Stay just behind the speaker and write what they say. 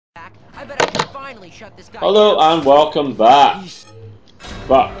I bet I can finally shut this guy Hello down. and welcome back.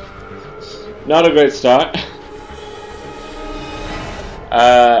 But not a great start.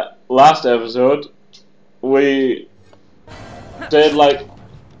 Last episode we did like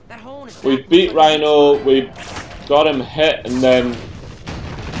we beat Rhino, we got him hit, and then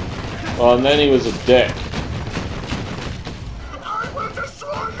and then he was a dick. I will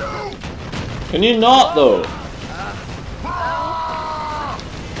destroy you! Can you not though?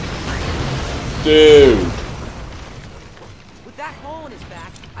 Dude. With that hole in his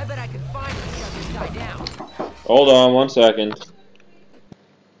back, I bet I can finally shut this guy down. Hold on 1 second.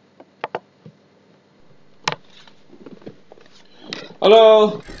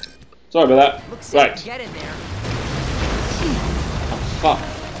 Hello. Sorry about that. Right. Get in there. Oh, fuck.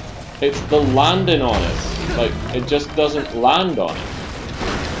 It's the landing on it. Like, it just doesn't land on it.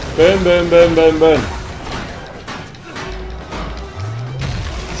 Boom, boom, boom, boom, boom.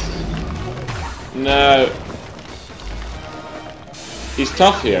 No. He's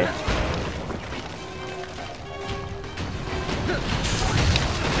tough here.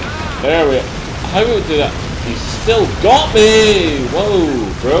 There we go. How do we do that? He's still got me! Whoa,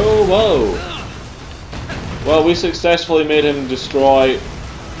 bro, whoa. Well, we successfully made him destroy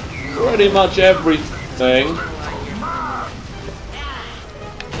pretty much everything.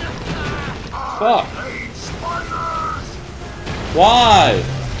 Fuck. Why?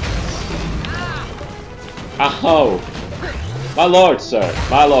 Ow. My lord, sir.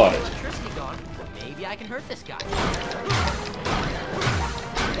 My lord. Electricity gone, but maybe I can hurt this guy.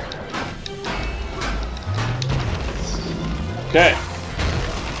 Okay.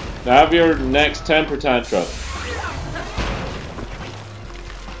 Now have your next temper tantrum.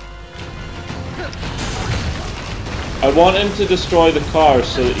 I want him to destroy the cars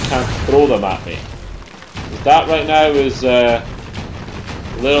so that he can't throw them at me. That right now is a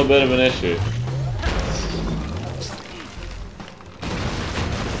little bit of an issue.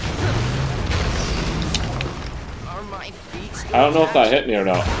 I don't know if that hit me or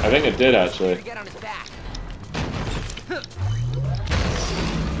not. I think it did actually.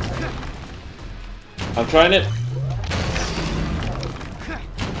 I'm trying it.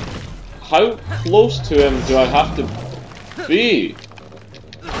 How close to him do I have to be?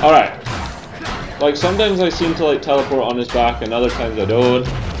 Alright. Like sometimes I seem to like teleport on his back and other times I don't.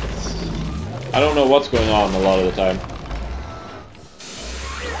 I don't know what's going on a lot of the time.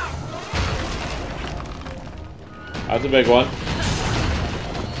 That's a big one.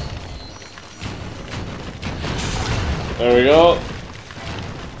 There we go.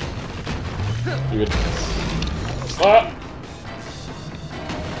 You could... Ah!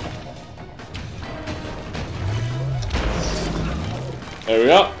 There we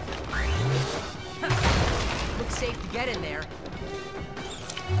go. Looks safe to get in there.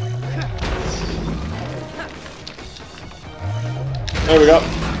 There we go.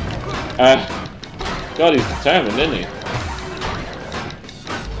 God, he's determined, isn't he?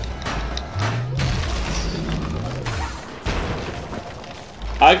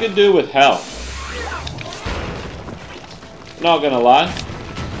 I could do with health. Not gonna lie.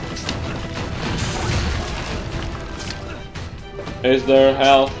 Is there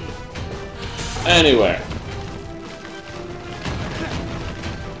health anywhere?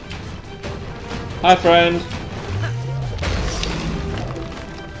 Hi, friend.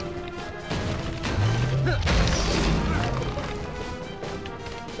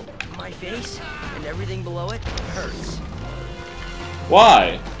 My face and everything below it hurts.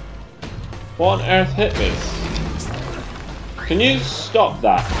 Why? What on earth hit me? Can you stop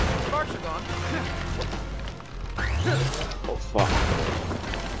that? Sparks are gone. Oh fuck.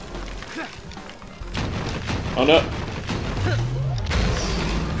 Oh no.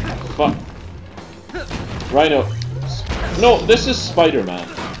 Fuck. Rhino. No, this is Spiderman.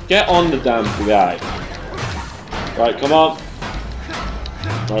 Get on the damn guy. Right, come on.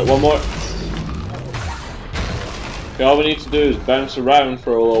 Right, one more. Okay, all we need to do is bounce around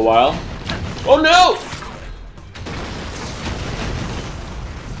for a little while. Oh no!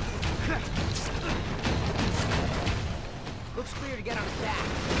 Looks clear to get on his back.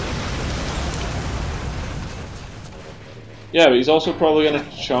 Yeah, but he's also probably gonna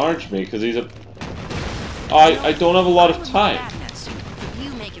charge me because he's a... I don't have a lot of time. You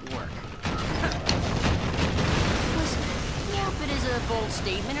make it work. Listen, yeah, it is a bold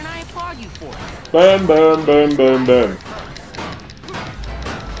statement, and I applaud you for it. Boom, boom, boom, boom, boom.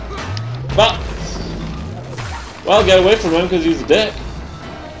 But, well, get away from him because he's a dick.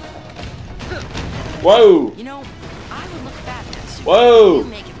 Whoa! You know, I would look fat in that suit. Whoa! You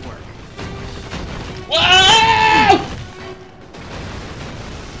make it work. Whoa!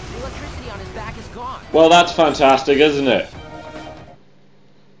 electricity on his back is gone. Well, that's fantastic, isn't it?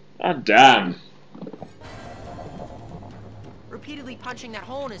 Ah, damn. Repeatedly punching that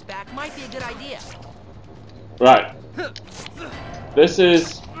hole in his back might be a good idea. Right. This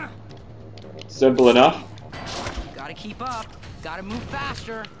is simple enough. Gotta keep up. Gotta move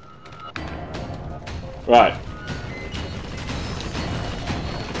faster. Right.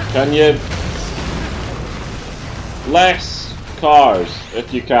 Can you... Less cars,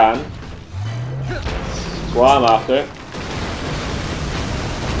 if you can. That's what I'm after.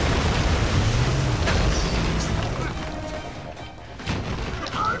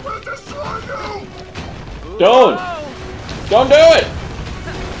 I will destroy you! Don't! Don't do it!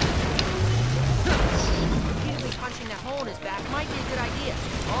 Repeatedly punching that hole in his back might be a good idea.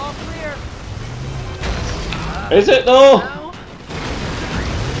 All clear. Is it though? No?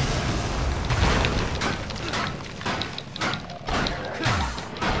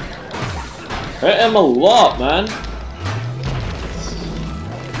 Hit him a lot, man.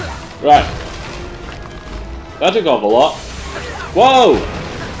 Right. That took off a lot. Whoa!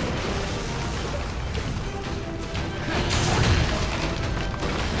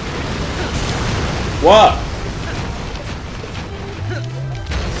 What?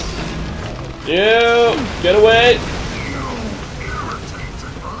 You get away! This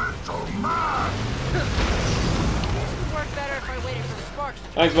would work better if I waited for the sparks to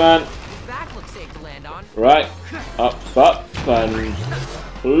Thanks, man. His back looks safe to land on. Right. Up, and flop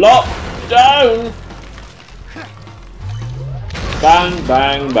down. Bang,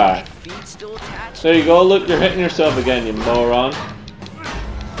 bang, bang. Feet still attached. There you go. Look, you're hitting yourself again, you moron.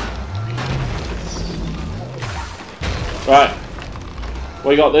 Right.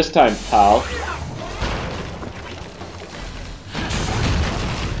 What you got this time, pal?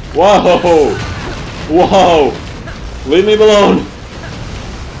 Whoa! Whoa! Leave me alone!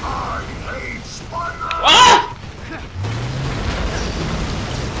 I hate Spider-Man! Ah!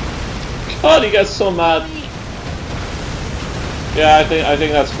 God, he gets so mad. Yeah, I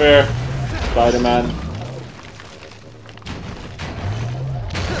think that's fair. Spider-Man.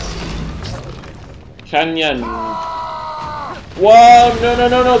 Canyon. Whoa! No, no,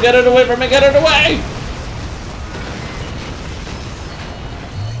 no, no! Get it away from me! Get it away!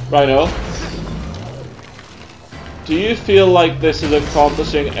 Rhino. Do you feel like this is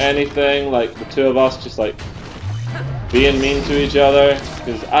accomplishing anything? Like the two of us just like being mean to each other?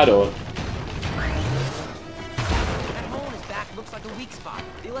 Because I don't. That hole in his back looks like a weak spot.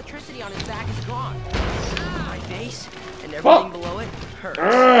 The electricity on his back is gone. My face and everything below it hurts.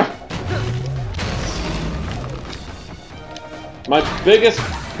 My biggest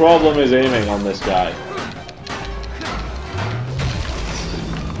problem is aiming on this guy.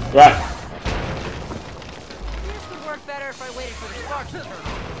 Right. This would work better if I waited for the sparks to turn on.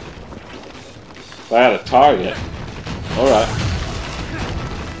 If I had a target. Alright.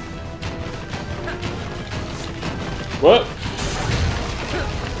 What?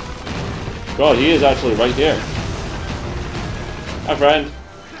 God, he is actually right here. Hi, friend.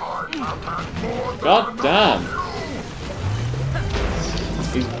 God damn.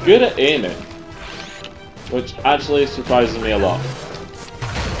 He's good at aiming. Which actually surprises me a lot.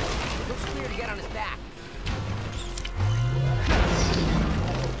 Looks clear to get on his back.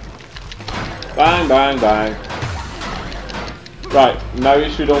 Bang, bang, bang. Right, now you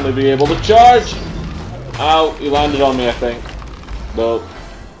should only be able to charge. Ow, he landed on me, I think. No.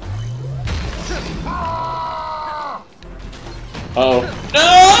 Uh-oh.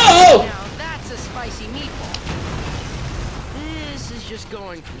 No! Now that's a spicy meatball. This is just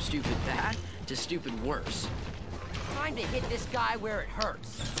going from stupid bad to stupid worse. Time to hit this guy where it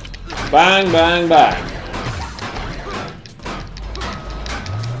hurts. Bang, bang, bang.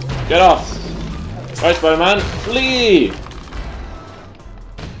 Get off. Right, Spider-Man. Flee!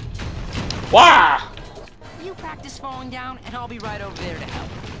 Wah! You practice falling down, and I'll be right over there to help.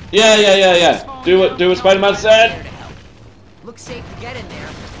 Yeah. Do what Spider-Man said. Looks safe to get in there.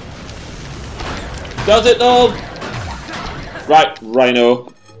 Does it though? Right,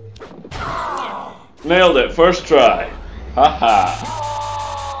 Rhino. Nailed it, first try. Haha.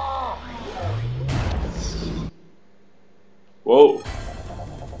 Whoa.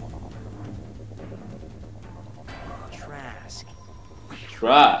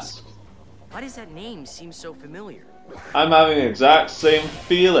 Trask. Why does that name seem so familiar? I'm having the exact same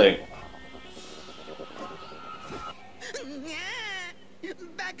feeling.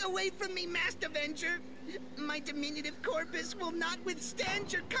 Back away from me, Master Avenger. My diminutive corpus will not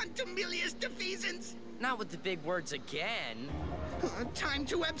withstand your contumelious defeasance. Not with the big words again. Time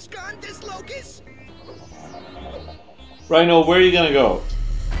to abscond this locus. Rhino, where are you gonna go?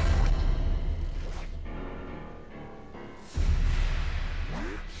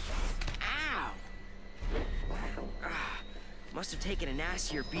 must have taken a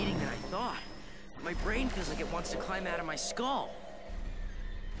nastier beating than I thought. My brain feels like it wants to climb out of my skull.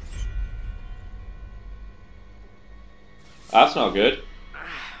 That's not good.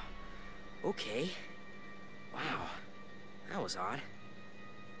 Okay. Wow. That was odd.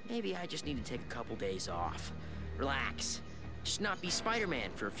 Maybe I just need to take a couple days off. Relax. Just not be Spider-Man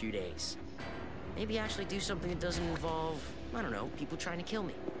for a few days. Maybe actually do something that doesn't involve, I don't know, people trying to kill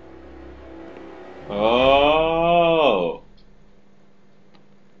me. Oh.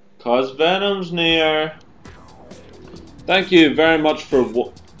 'Cause Venom's near. Thank you very much for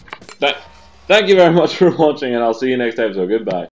thank you very much for watching, and I'll see you next episode. Goodbye.